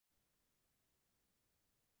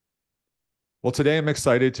Well, today I'm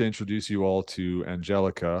excited to introduce you all to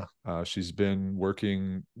Angelica. She's been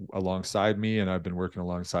working alongside me, and I've been working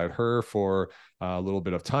alongside her for a little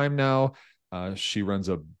bit of time now. She runs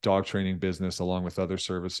a dog training business along with other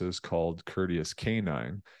services called Courteous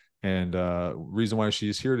Canine. And reason why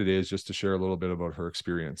she's here today is just to share a little bit about her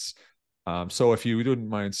experience. So, if you wouldn't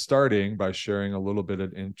mind starting by sharing a little bit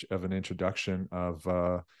of an introduction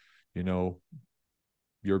of, you know,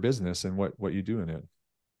 your business and what you do in it.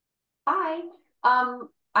 Hi, I'm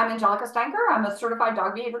Angelica Steinker. I'm a certified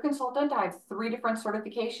dog behavior consultant. I have three different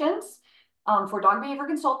certifications for dog behavior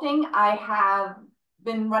consulting. I have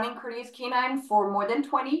been running Courteous Canine for more than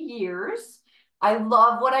 20 years. I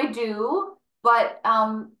love what I do, but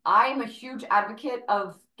I'm a huge advocate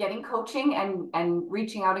of getting coaching and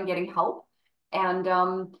reaching out and getting help. And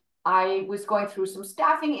I was going through some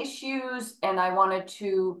staffing issues, and I wanted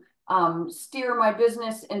to steer my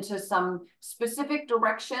business into some specific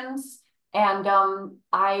directions. And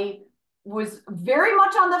I was very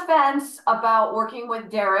much on the fence about working with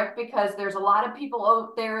Derek because there's a lot of people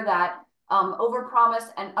out there that overpromise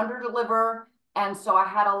and underdeliver. And so I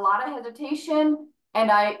had a lot of hesitation. And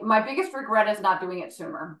my biggest regret is not doing it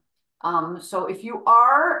sooner. So if you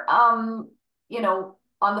are, on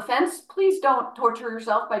the fence, please don't torture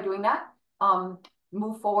yourself by doing that.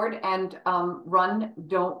 Move forward and run,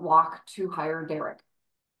 don't walk to hire Derek.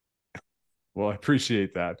 Well, I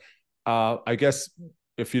appreciate that. I guess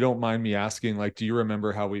if you don't mind me asking, like, do you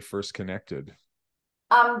remember how we first connected?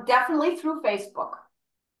 Definitely through Facebook.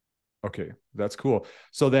 Okay, that's cool.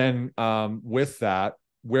 So then, with that,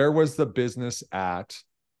 where was the business at,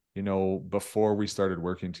 before we started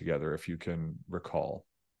working together, if you can recall?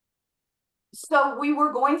 So we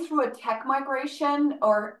were going through a tech migration,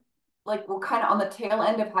 or like we're kind of on the tail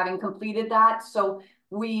end of having completed that. So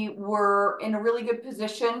we were in a really good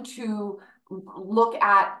position to look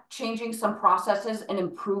at changing some processes and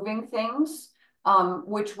improving things,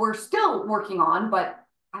 which we're still working on, but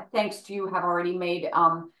thanks to you have already made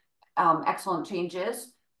excellent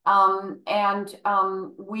changes. And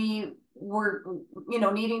we were,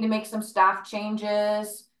 needing to make some staff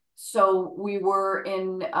changes. So we were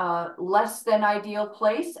in a less than ideal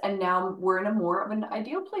place, and now we're in a more of an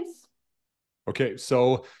ideal place. Okay,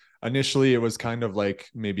 so initially it was kind of like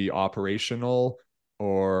maybe operational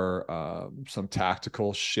or some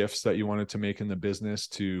tactical shifts that you wanted to make in the business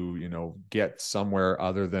to, get somewhere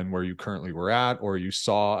other than where you currently were at, or you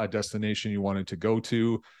saw a destination you wanted to go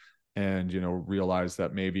to and, realize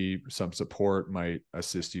that maybe some support might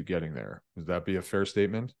assist you getting there. Would that be a fair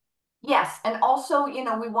statement? Yes, and also,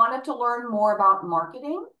 we wanted to learn more about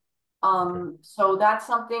marketing. Okay. So that's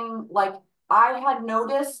something like I had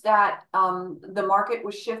noticed that the market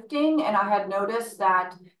was shifting, and I had noticed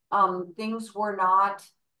that things were not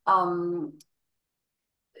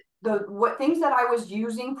the what things that I was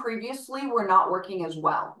using previously were not working as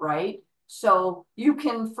well, right? So you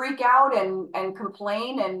can freak out and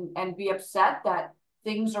complain and be upset that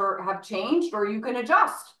things are have changed, or you can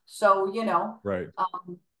adjust. So Right.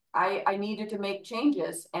 I needed to make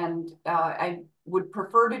changes, and I would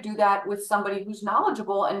prefer to do that with somebody who's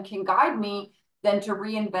knowledgeable and can guide me than to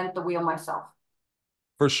reinvent the wheel myself.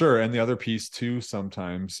 For sure. And the other piece too,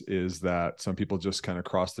 sometimes is that some people just kind of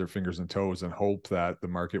cross their fingers and toes and hope that the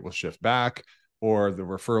market will shift back or the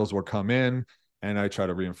referrals will come in. And I try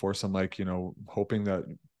to reinforce them, like, hoping that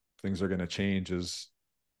things are going to change is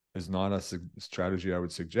not a strategy I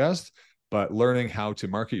would suggest, but learning how to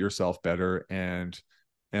market yourself better and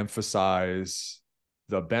emphasize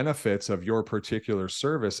the benefits of your particular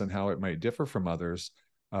service and how it might differ from others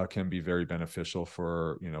can be very beneficial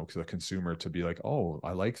for the consumer to be like, oh,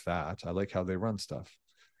 I like that, I like how they run stuff.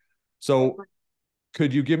 So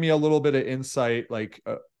could you give me a little bit of insight, like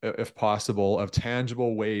if possible, of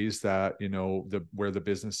tangible ways that the where the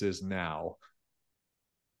business is now?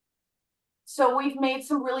 So we've made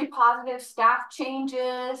some really positive staff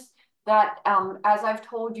changes that, as I've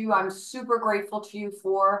told you, I'm super grateful to you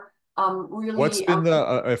for. What's Really, been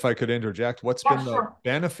the if I could interject, what's yeah, been the sure.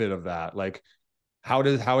 benefit of that? Like, how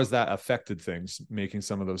has that affected things, making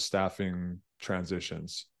some of those staffing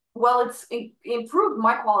transitions? Well, it's improved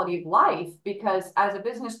my quality of life because as a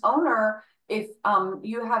business owner, if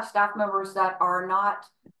you have staff members that are not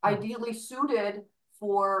ideally suited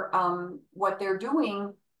for what they're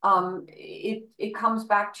doing, it comes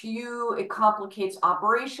back to you. It complicates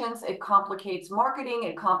operations. It complicates marketing.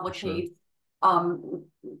 It For sure. complicates. Um,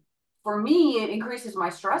 for me, it increases my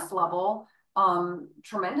stress level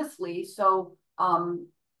tremendously. So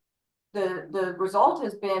the result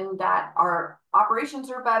has been that our operations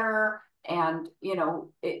are better, and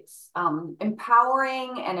it's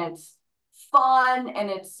empowering, and it's fun, and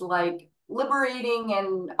it's like liberating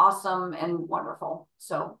and awesome and wonderful.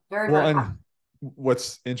 So very, Well, very happy. and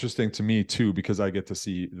what's interesting to me too, because I get to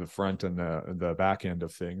see the front and the back end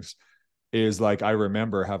of things, is like I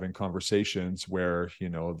remember having conversations where,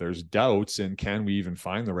 there's doubts in, can we even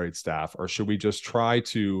find the right staff, or should we just try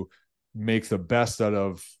to make the best out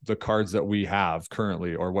of the cards that we have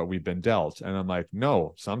currently or what we've been dealt. And I'm like,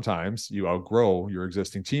 no, sometimes you outgrow your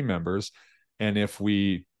existing team members. And if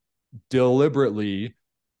we deliberately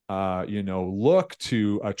look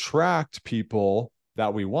to attract people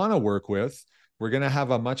that we want to work with, we're going to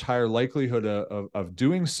have a much higher likelihood of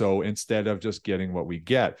doing so instead of just getting what we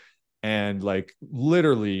get. And like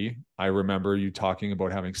literally, I remember you talking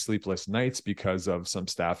about having sleepless nights because of some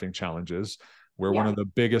staffing challenges, where one Yeah, of the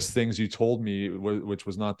biggest things you told me, which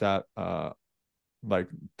was not that like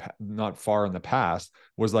not far in the past,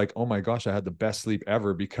 was like, oh my gosh, I had the best sleep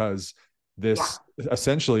ever because yeah, this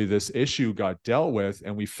essentially this issue got dealt with,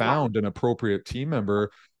 and we yeah, found an appropriate team member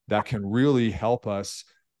that can really help us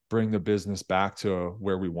bring the business back to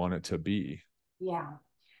where we want it to be. yeah.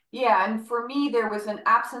 Yeah, and for me, there was an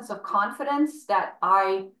absence of confidence that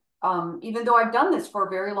even though I've done this for a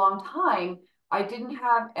very long time, I didn't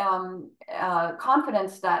have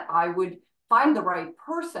confidence that I would find the right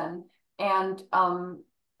person. And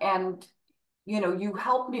you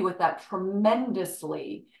helped me with that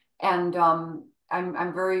tremendously, and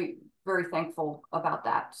I'm very, very thankful about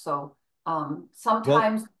that. So Well,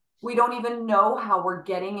 sometimes we don't even know how we're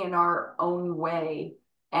getting in our own way,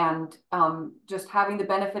 and just having the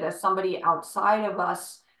benefit of somebody outside of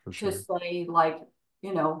us for to sure. say, like,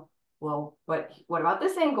 well, what about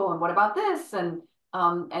this angle, and what about this, and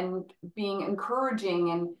being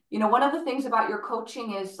encouraging. And one of the things about your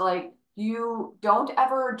coaching is, like, you don't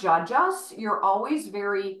ever judge us. You're always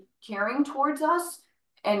very caring towards us,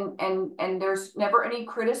 and there's never any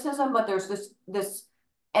criticism, but there's this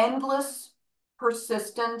endless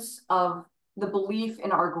persistence of the belief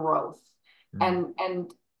in our growth. Mm.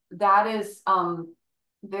 And that is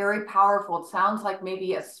very powerful. It sounds like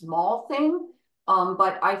maybe a small thing,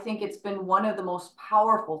 but I think it's been one of the most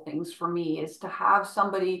powerful things for me, is to have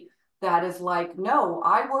somebody that is like, no,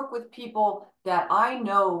 I work with people that I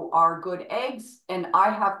know are good eggs, and I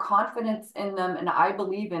have confidence in them, and I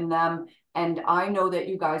believe in them, and I know that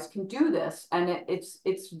you guys can do this. And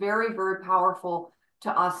it's very, very powerful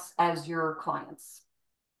to us as your clients.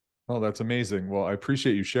 Oh, that's amazing. Well, I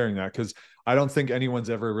appreciate you sharing that, because I don't think anyone's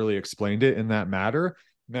ever really explained it in that manner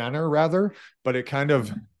rather, but it kind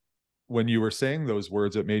of, when you were saying those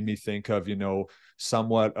words, it made me think of,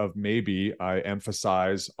 somewhat of, maybe I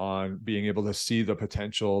emphasize on being able to see the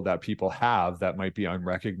potential that people have that might be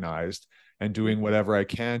unrecognized, and doing whatever I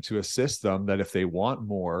can to assist them, that if they want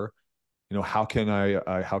more, how can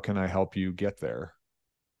I help you get there?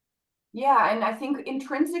 Yeah, and I think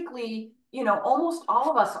intrinsically, almost all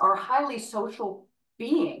of us are highly social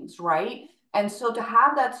beings, right? And so to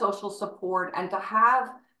have that social support, and to have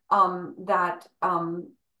that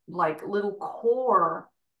like little core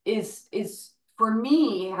is for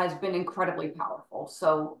me, has been incredibly powerful.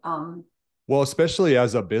 So Well, especially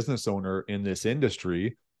as a business owner in this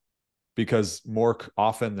industry, because more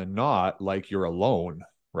often than not, like, you're alone,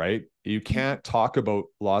 right? You can't talk about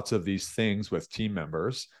lots of these things with team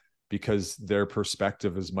members because their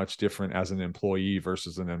perspective is much different as an employee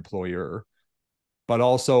versus an employer. But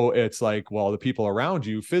also, it's like, well, the people around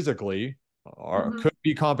you physically mhm. could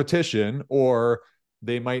be competition, or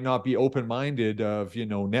they might not be open-minded of,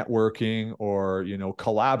 networking or,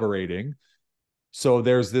 collaborating. So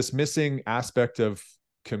there's this missing aspect of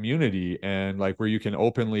community, and like, where you can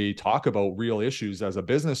openly talk about real issues as a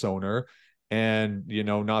business owner, and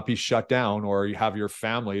not be shut down, or you have your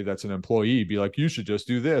family that's an employee be like, you should just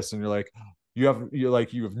do this, and you're like, you have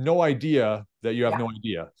no idea that you have Yeah, no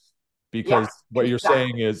idea, yeah, because what you're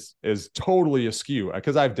saying exactly. is totally askew,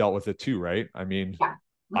 because I've dealt with it too, right? I mean, Yeah.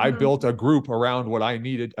 I Hmm. built a group around what I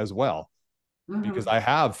needed as well, because Hmm. I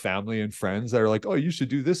have family and friends that are like, oh, you should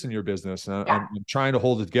do this in your business. And Yeah, I'm trying to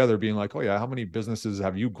hold it together, being like, oh yeah, how many businesses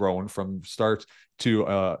have you grown from start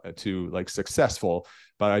to like successful?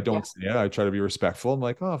 But I yeah, don't say it. I try to be respectful. I'm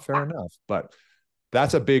like, oh, fair enough. But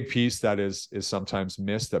that's a big piece that is sometimes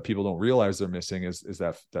missed, that people don't realize they're missing, is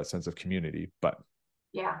that sense of community. But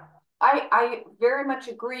yeah. I very much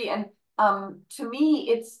agree. And to me,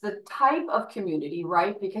 it's the type of community,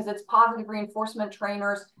 right? Because it's positive reinforcement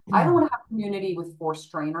trainers. I don't want to have community with force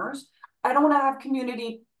trainers. I don't want to have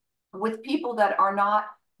community with people that are not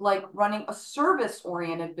like running a service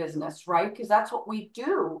oriented business, right? Because that's what we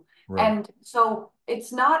do. right. And so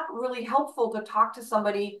it's not really helpful to talk to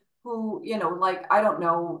somebody who, like, I don't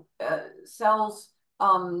know, sells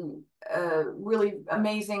really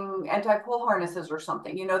amazing anti-pull harnesses or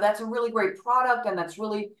something. That's a really great product and that's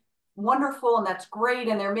really wonderful and that's great.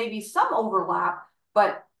 And there may be some overlap,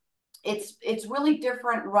 but it's really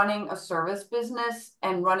different running a service business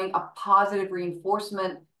and running a positive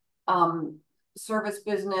reinforcement service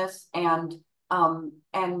business and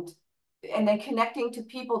then connecting to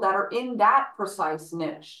people that are in that precise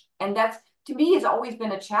niche. And that's, to me, has always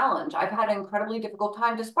been a challenge. I've had an incredibly difficult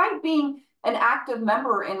time, despite being an active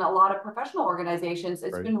member in a lot of professional organizations.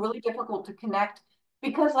 It's Right. been really difficult to connect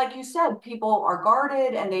because, like you said, people are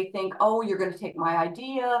guarded and they think, oh, you're going to take my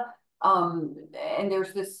idea. And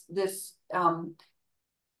there's um,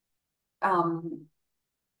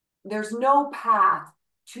 there's no path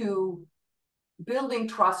to building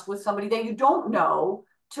trust with somebody that you don't know,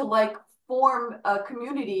 to like form a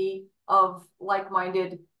community of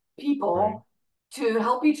like-minded Right. people to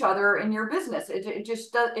help each other in your business. It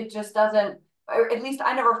just doesn't, or at least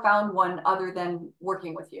I never found one other than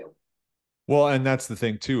working with you. Well, and that's the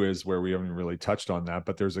thing too, is where we haven't really touched on that,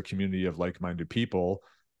 but there's a community of like-minded people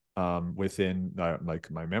within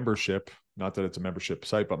like my membership, not that it's a membership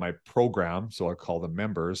site, but my program. So I call them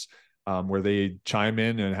members, where they chime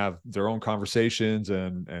in and have their own conversations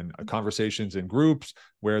and conversations in groups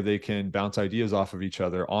where they can bounce ideas off of each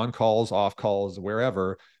other on calls, off calls,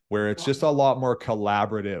 wherever, where it's Yeah. just a lot more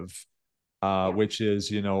collaborative, Yeah. which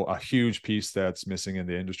is, a huge piece that's missing in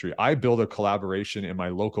the industry. I built a collaboration in my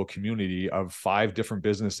local community of 5 different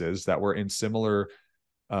businesses that were in similar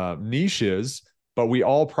niches, but we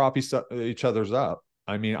all prop each other's up.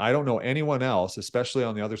 I mean, I don't know anyone else, especially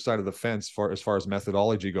on the other side of the fence, as far as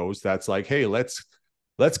methodology goes, that's like, hey, let's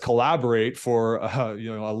collaborate for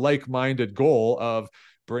a like-minded goal of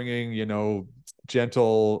bringing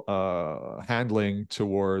gentle handling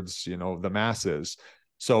towards the masses.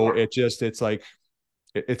 So Yeah. it's like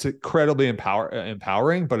it's incredibly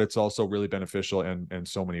empowering, but it's also really beneficial in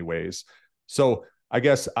so many ways. So I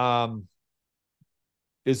guess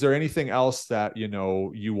is there anything else that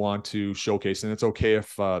you want to showcase? And it's okay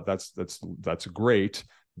if that's great,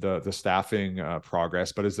 the staffing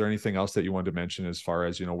progress, but is there anything else that you wanted to mention as far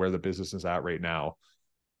as where the business is at right now?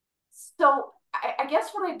 So I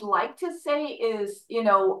guess what I'd like to say is,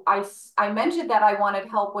 I mentioned that I wanted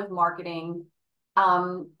help with marketing.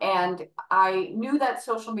 And I knew that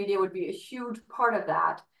social media would be a huge part of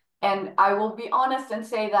that. And I will be honest and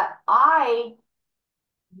say that I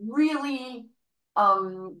really,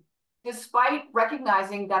 um, despite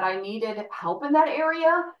recognizing that I needed help in that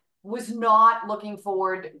area, was not looking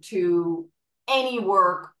forward to any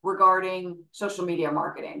work regarding social media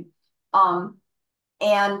marketing.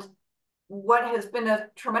 And what has been a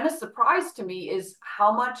tremendous surprise to me is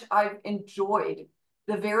how much I've enjoyed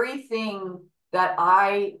the very thing that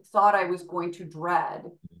I thought I was going to dread.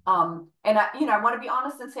 And I want to be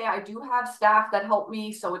honest and say I do have staff that help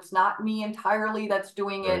me, so it's not me entirely that's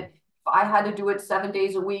doing Right. it. If I had to do it 7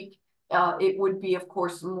 days a week, it would be, of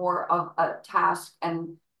course, more of a task,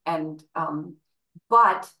 and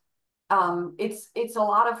but it's a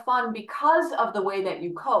lot of fun because of the way that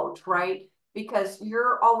you coach, right? Because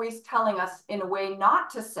you're always telling us in a way not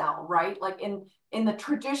to sell, right? Like in the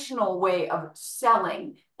traditional way of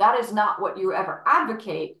selling, that is not what you ever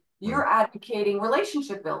advocate. Right. You're advocating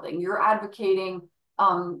relationship building. You're advocating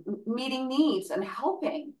meeting needs and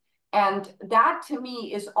helping. And that to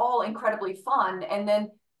me is all incredibly fun. And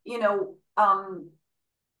then,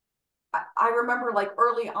 I remember like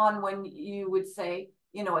early on when you would say,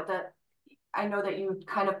 at the I know that you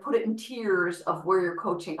kind of put it in tiers of where you're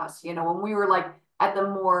coaching us, when we were like at the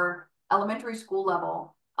more elementary school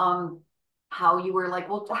level, how you were like,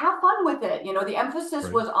 well, have fun with it. The emphasis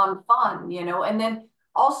Right. was on fun, and then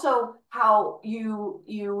also how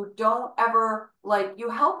you don't ever like, you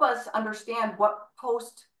help us understand what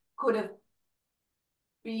post could have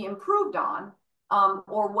be improved on,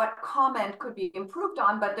 or what comment could be improved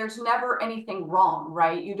on, but there's never anything wrong,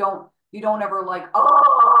 right? You don't ever like,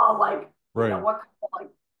 oh, like, Right. what kind of, like,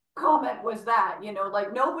 comment was that?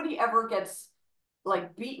 Like nobody ever gets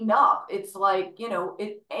like beaten up. It's like,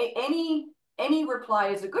 any reply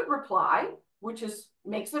is a good reply, which is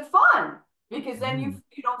makes it fun, because then you Mm.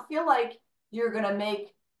 you don't feel like you're gonna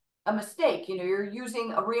make a mistake. You're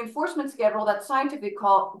using a reinforcement schedule that's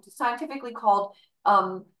scientifically called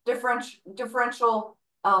differential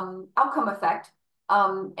outcome effect.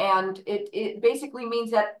 And it basically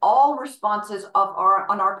means that all responses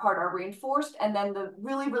on our part are reinforced, and then the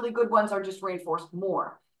really, really good ones are just reinforced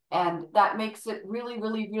more. And that makes it really,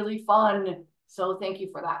 really, really fun. So thank you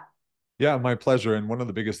for that. Yeah, my pleasure. And one of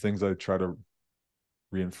the biggest things I try to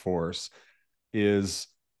reinforce is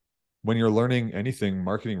when you're learning anything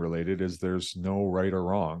marketing related is there's no right or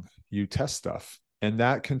wrong. You test stuff. And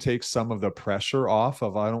that can take some of the pressure off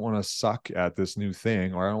of, I don't want to suck at this new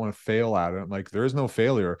thing, or I don't want to fail at it. I'm like, there is no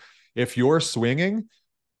failure. If you're swinging,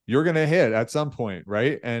 you're going to hit at some point,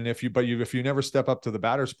 right? And if you never step up to the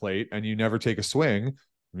batter's plate and you never take a swing,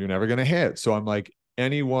 you're never going to hit. So I'm like,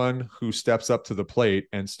 anyone who steps up to the plate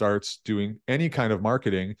and starts doing any kind of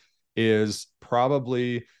marketing is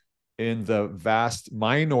probably in the vast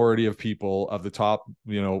minority of people of the top,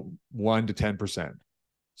 1 to 10%.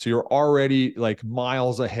 So you're already like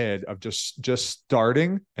miles ahead of just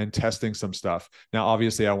starting and testing some stuff. Now,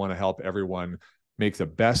 obviously, I want to help everyone make the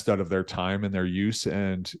best out of their time and their use,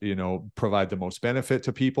 and provide the most benefit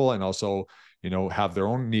to people, and also have their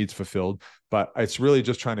own needs fulfilled. But it's really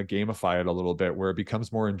just trying to gamify it a little bit where it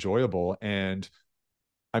becomes more enjoyable. And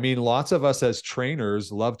I mean, lots of us as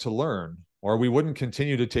trainers love to learn, or we wouldn't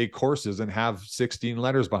continue to take courses and have 16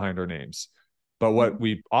 letters behind our names. But what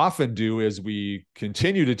we often do is we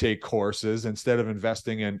continue to take courses instead of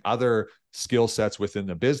investing in other skill sets within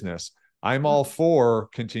the business. I'm all for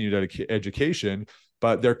continued education,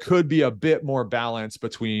 but there could be a bit more balance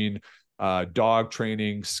between dog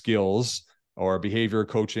training skills or behavior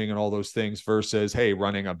coaching and all those things versus, hey,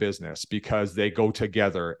 running a business, because they go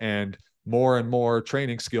together. And more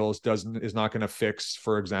training skills is not going to fix,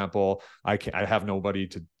 for example, I have nobody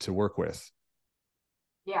to work with.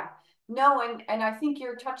 Yeah. No, and I think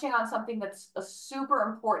you're touching on something that's a super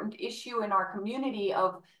important issue in our community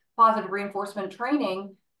of positive reinforcement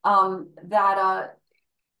training, that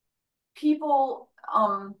people,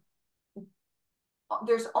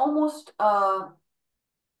 there's almost a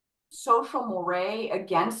social moray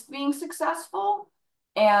against being successful.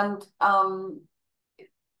 And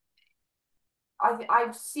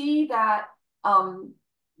I see that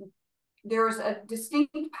there's a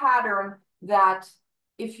distinct pattern that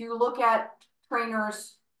if you look at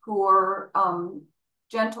trainers who are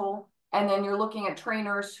gentle, and then you're looking at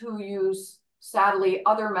trainers who use, sadly,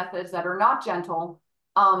 other methods that are not gentle,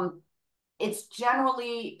 it's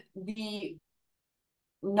generally the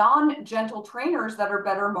non-gentle trainers that are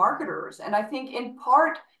better marketers. And I think in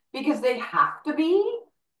part because they have to be,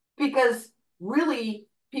 because really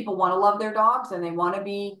people want to love their dogs and they want to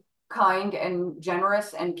be kind and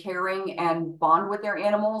generous and caring and bond with their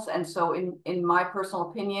animals. And so in my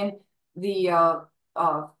personal opinion, the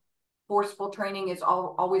forceful training is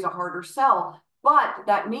always a harder sell, but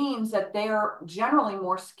that means that they're generally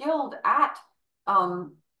more skilled at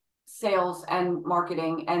sales and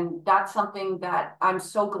marketing. And that's something that I'm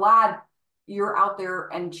so glad you're out there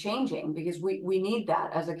and changing, because we need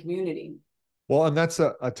that as a community. Well, and that's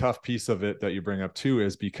a tough piece of it that you bring up too,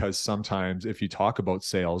 is because sometimes if you talk about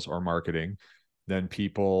sales or marketing, then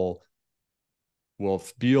people will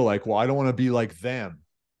feel like, well, I don't want to be like them.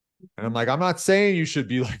 And I'm like, I'm not saying you should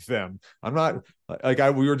be like them. I'm not like,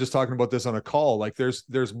 we were just talking about this on a call. Like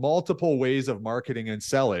there's multiple ways of marketing and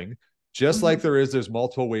selling, just like there's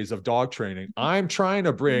multiple ways of dog training. I'm trying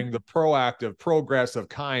to bring the proactive, progressive,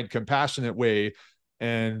 kind, compassionate way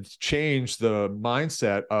and change the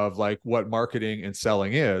mindset of like what marketing and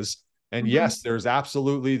selling is. And yes, there's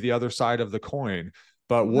absolutely the other side of the coin.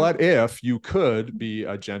 But what if you could be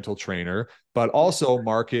a gentle trainer, but also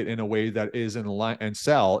market in a way that is in line and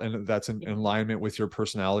sell, and that's in alignment with your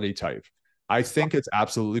personality type? I think it's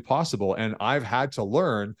absolutely possible. And I've had to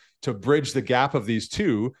learn to bridge the gap of these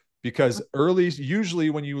two, because usually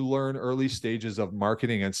when you learn early stages of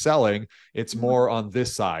marketing and selling, it's more on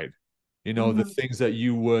this side, the things that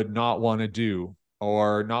you would not want to do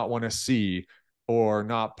or not want to see or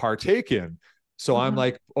not partake in. So I'm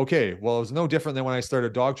like, okay, well, it was no different than when I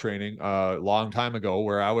started dog training a long time ago,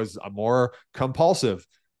 where I was a more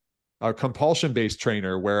a compulsion-based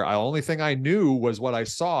trainer, where the only thing I knew was what I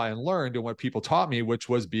saw and learned and what people taught me, which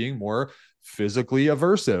was being more physically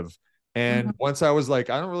aversive. And once I was like,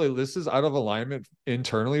 this is out of alignment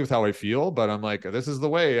internally with how I feel, but I'm like, this is the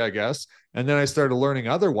way, I guess. And then I started learning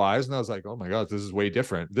otherwise, and I was like, oh my God, this is way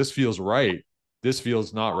different. This feels right. This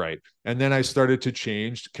feels not right. And then I started to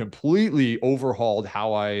change, completely overhauled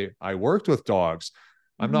how I worked with dogs.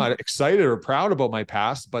 I'm not excited or proud about my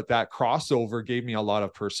past, but that crossover gave me a lot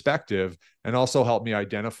of perspective and also helped me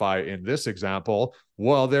identify in this example,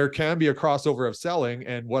 well, there can be a crossover of selling.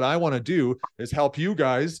 And what I want to do is help you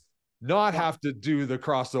guys not have to do the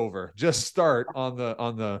crossover. Just start on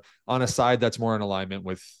a side that's more in alignment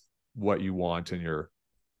with what you want in your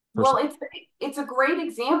Well, personal. it's a great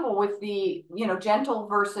example with the gentle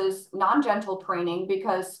versus non-gentle training,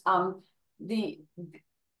 because the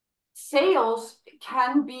sales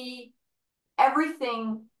can be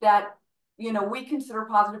everything that we consider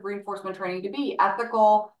positive reinforcement training to be: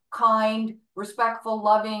 ethical, kind, respectful,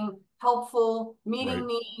 loving, helpful, Right. meeting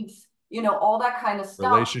needs, all that kind of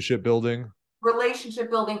stuff, Relationship building. relationship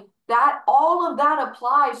building, that all of that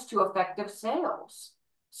applies to effective sales.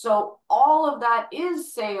 So all of that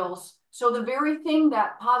is sales. So the very thing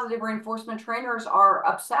that positive reinforcement trainers are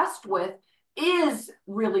obsessed with is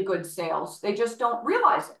really good sales. They just don't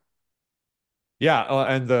realize it. Yeah,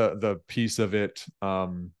 and the piece of it,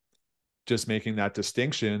 just making that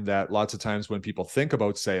distinction that lots of times when people think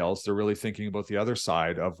about sales, they're really thinking about the other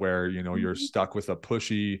side of where, you're stuck with a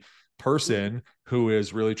pushy person who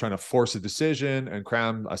is really trying to force a decision and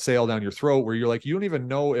cram a sale down your throat, where you're like, you don't even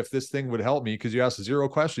know if this thing would help me because you asked 0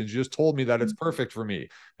 questions. You just told me that it's perfect for me.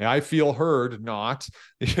 And I feel heard, not,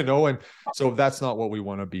 and so that's not what we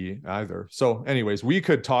want to be either. So anyways, we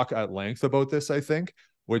could talk at length about this, I think,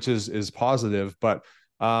 which is positive, but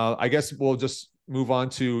I guess we'll just move on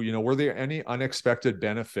to, were there any unexpected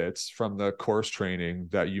benefits from the course training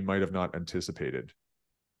that you might have not anticipated?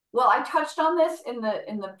 Well, I touched on this in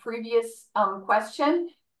the previous question.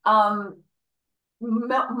 Um,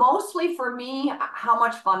 Mostly for me, how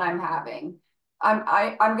much fun I'm having.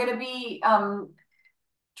 I'm going to be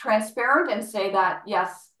transparent and say that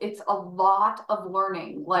yes, it's a lot of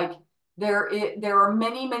learning. Like there are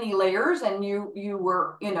many layers, and you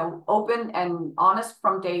were open and honest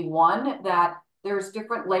from day one that there's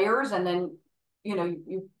different layers, and then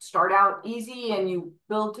you start out easy and you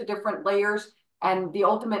build to different layers, and the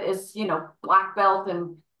ultimate is black belt,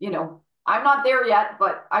 and I'm not there yet,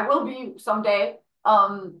 but I will be someday.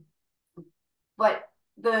 But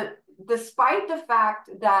despite the fact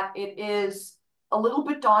that it is a little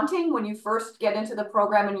bit daunting when you first get into the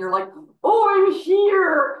program and you're like, oh, I'm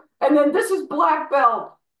here, and then this is black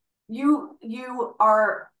belt. You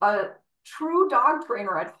are a true dog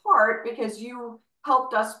trainer at heart because you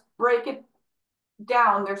helped us break it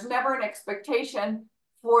down. There's never an expectation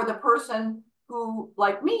for the person who,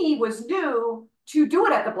 like me, was new to do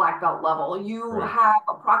it at the black belt level. You Right. have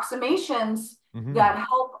approximations Mm-hmm. that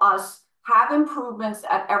help us have improvements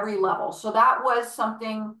at every level. So that was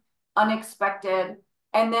something unexpected.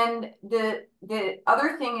 And then the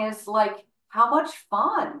other thing is like how much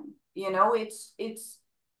fun, it's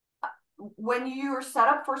when you're set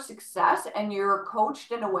up for success and you're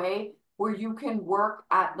coached in a way where you can work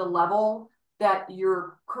at the level that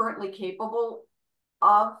you're currently capable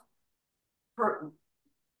of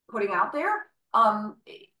putting out there,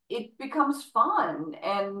 it becomes fun,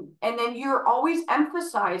 and then you're always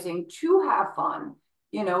emphasizing to have fun,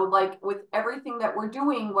 like with everything that we're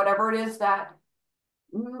doing, whatever it is that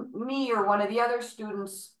me or one of the other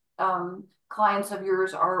students, clients of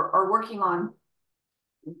yours are working on.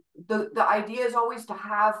 The idea is always to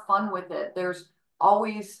have fun with it. There's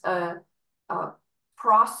always a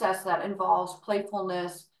process that involves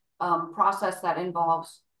playfulness, process that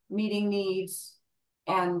involves meeting needs,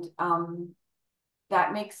 and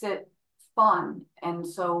that makes it fun. And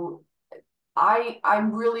so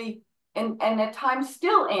I'm really, and at times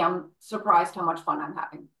still am surprised how much fun I'm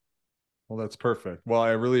having. Well, that's perfect. Well,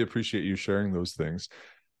 I really appreciate you sharing those things,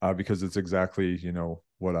 because it's exactly,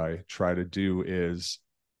 what I try to do is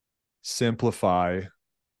simplify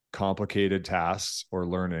complicated tasks or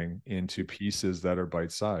learning into pieces that are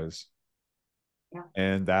bite size. Yeah.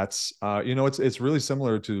 And that's, it's really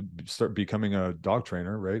similar to start becoming a dog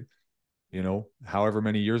trainer, right? However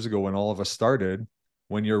many years ago when all of us started,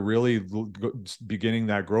 when you're really beginning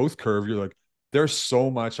that growth curve, you're like, there's so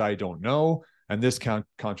much I don't know, and this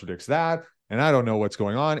contradicts that, and I don't know what's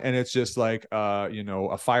going on, and it's just like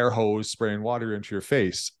a fire hose spraying water into your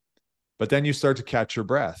face. But then you start to catch your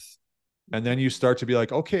breath, and then you start to be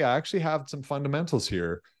like, okay, I actually have some fundamentals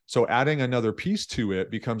here. So adding another piece to it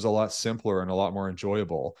becomes a lot simpler and a lot more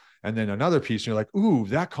enjoyable. And then another piece, and you're like, ooh,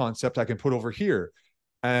 that concept I can put over here.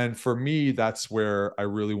 And for me, that's where I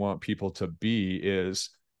really want people to be,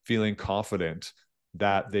 is feeling confident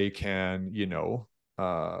that they can,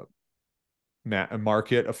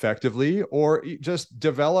 market effectively, or just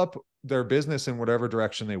develop their business in whatever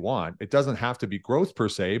direction they want. It doesn't have to be growth per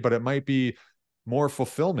se, but it might be more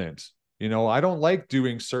fulfillment. I don't like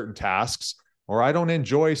doing certain tasks, or I don't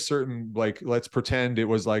enjoy certain, like, let's pretend it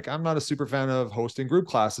was like, I'm not a super fan of hosting group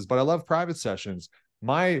classes, but I love private sessions.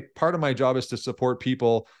 My part of my job is to support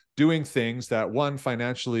people doing things that, one,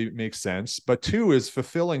 financially makes sense, but two, is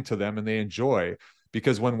fulfilling to them and they enjoy.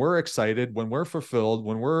 Because when we're excited, when we're fulfilled,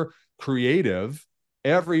 when we're creative,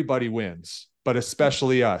 everybody wins, but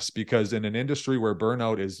especially us, because in an industry where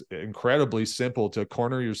burnout is incredibly simple to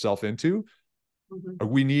corner yourself into, Mm-hmm.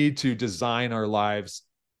 we need to design our lives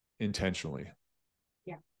intentionally.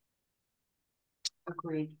 Yeah,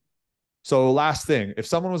 agreed. So last thing, if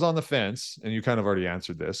someone was on the fence, and you kind of already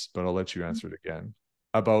answered this, but I'll let you answer it again,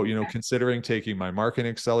 about, Okay. considering taking my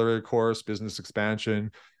marketing accelerator course, business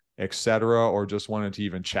expansion, etc., or just wanted to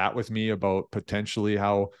even chat with me about potentially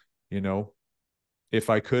how, you know, if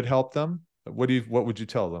I could help them, what would you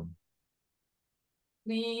tell them?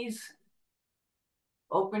 Please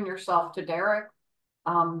open yourself to Derek.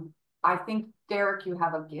 Um, I think, Derek, you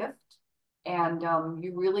have a gift and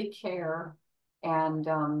you really care. And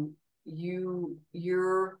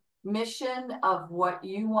your mission of what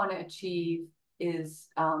you want to achieve is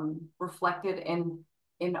reflected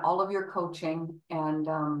in all of your coaching. And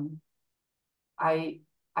I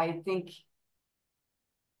I think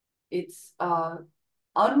it's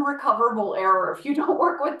unrecoverable error if you don't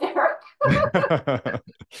work with Derek.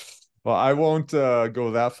 Well, I won't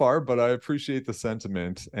go that far, but I appreciate the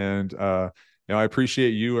sentiment, and I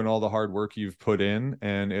appreciate you and all the hard work you've put in,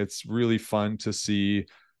 and it's really fun to see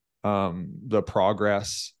the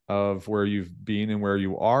progress of where you've been and where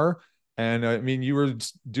you are. And I mean, you were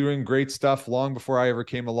doing great stuff long before I ever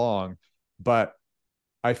came along, but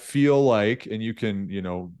I feel like, and you can,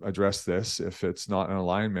 address this if it's not in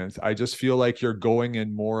alignment. I just feel like you're going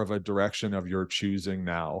in more of a direction of your choosing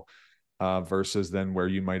now, versus then where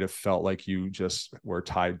you might have felt like you just were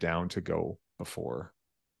tied down to go before.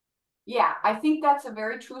 Yeah, I think that's a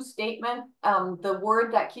very true statement. The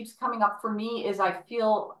word that keeps coming up for me is I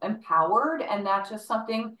feel empowered, and that's just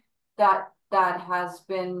something that has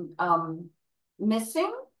been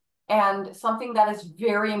missing, and something that is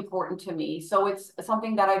very important to me. So it's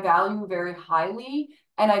something that I value very highly,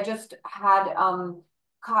 and I just had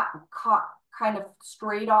caught kind of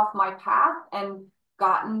strayed off my path and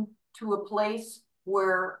gotten to a place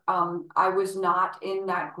where I was not in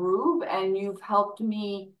that groove, and you've helped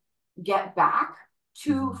me get back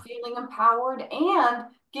to Mhm. feeling empowered and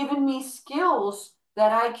given me skills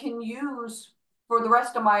that I can use for the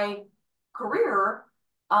rest of my career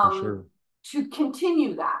For um, sure. to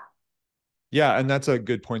continue that. Yeah, and that's a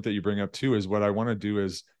good point that you bring up too, is what I want to do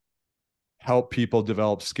is help people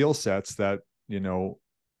develop skill sets that,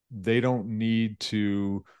 they don't need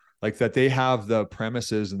to, like, that they have the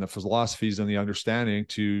premises and the philosophies and the understanding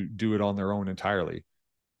to do it on their own entirely.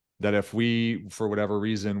 That if we, for whatever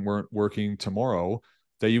reason, weren't working tomorrow,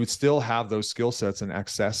 that you would still have those skill sets and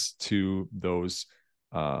access to those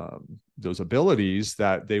abilities,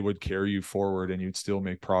 that they would carry you forward and you'd still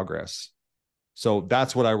make progress. So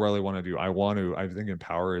that's what I really want to do. I think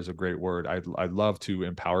empower is a great word. I'd love to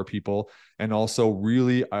empower people. And also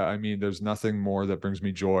really, I mean, there's nothing more that brings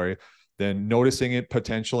me joy than noticing it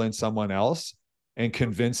potential in someone else and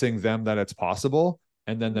convincing them that it's possible,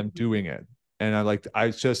 and then them doing it. And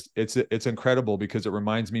it's incredible, because it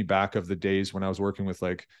reminds me back of the days when I was working with,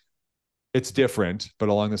 like, it's different, but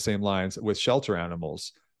along the same lines, with shelter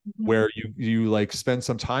animals, Mhm. where you like spend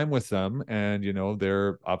some time with them, and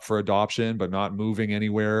they're up for adoption but not moving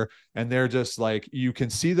anywhere, and they're just like, you can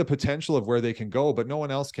see the potential of where they can go, but no one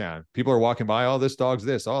else can. People are walking by, oh, this dog's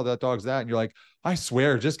this, oh, that dog's that, and you're like, I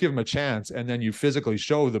swear, just give them a chance. And then you physically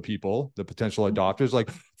show the people, the potential adopters, like,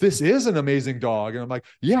 this is an amazing dog, and I'm like,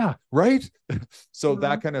 yeah, right. So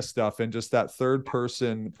that Mhm. kind of stuff, and just that third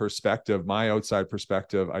person perspective, my outside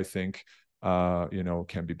perspective, I think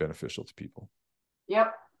can be beneficial to people.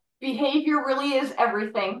 Yep. Behavior really is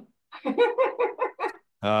everything.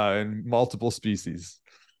 And multiple species.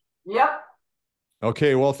 Yep.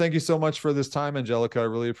 Okay, well, thank you so much for this time, Angelica. I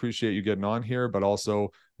really appreciate you getting on here, but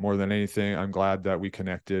also, more than anything, I'm glad that we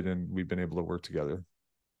connected and we've been able to work together.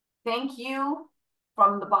 Thank you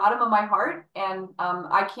from the bottom of my heart. And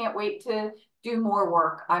I can't wait to do more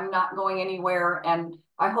work. I'm not going anywhere. And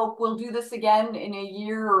I hope we'll do this again in a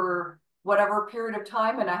year or whatever period of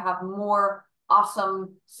time. And I have more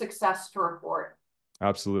awesome success to report.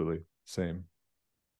 Absolutely. Same.